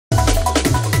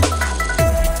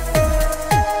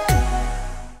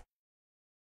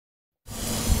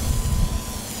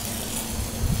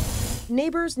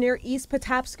Neighbors near East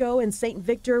Patapsco and St.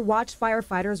 Victor watched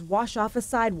firefighters wash off a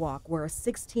sidewalk where a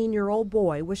 16-year-old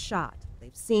boy was shot.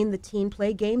 They've seen the teen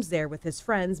play games there with his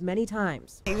friends many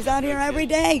times. He was out here every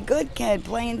day. Good kid,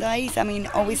 playing dice. I mean,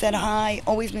 always said hi,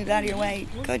 always moved out of your way.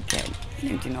 Good kid. He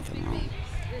didn't do nothing wrong.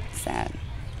 Sad.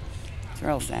 It's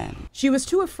real sad. She was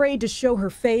too afraid to show her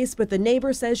face, but the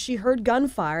neighbor says she heard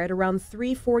gunfire at around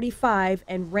 3:45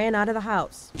 and ran out of the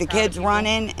house. The kids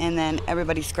running and then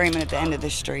everybody screaming at the end of the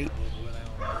street.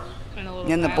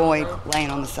 And the boy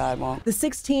laying on the sidewalk. The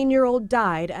 16-year-old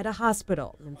died at a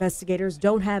hospital. Investigators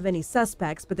don't have any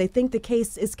suspects, but they think the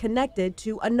case is connected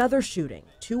to another shooting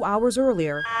 2 hours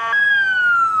earlier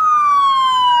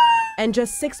and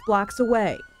just 6 blocks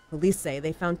away. Police say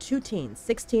they found 2 teens,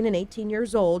 16 and 18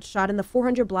 years old, shot in the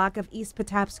 400 block of East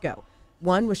Patapsco.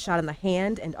 One was shot in the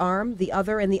hand and arm, the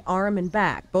other in the arm and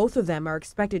back. Both of them are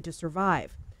expected to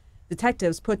survive.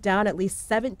 Detectives put down at least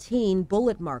 17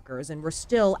 bullet markers and were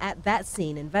still at that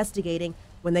scene investigating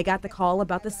when they got the call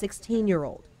about the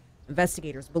 16-year-old.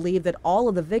 Investigators believe that all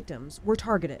of the victims were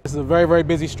targeted. This is a very, very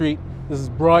busy street. This is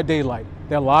broad daylight.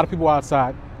 There are a lot of people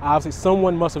outside. Obviously,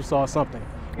 someone must have saw something.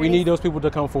 We need those people to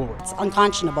come forward. It's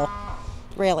unconscionable,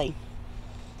 really.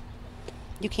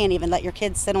 You can't even let your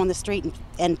kids sit on the street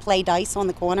and play dice on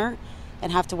the corner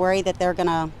and have to worry that they're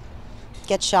gonna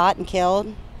get shot and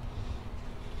killed.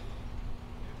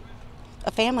 A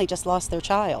family just lost their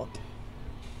child.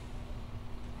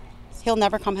 He'll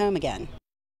never come home again.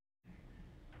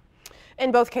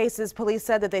 In both cases, police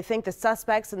said that they think the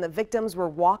suspects and the victims were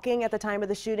walking at the time of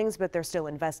the shootings, but they're still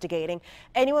investigating.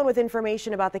 Anyone with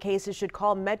information about the cases should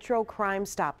call Metro Crime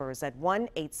Stoppers at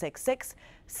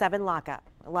 1-866-7-LOCK-UP.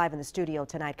 Live in the studio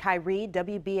tonight, Kai Reed,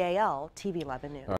 WBAL-TV 11 News.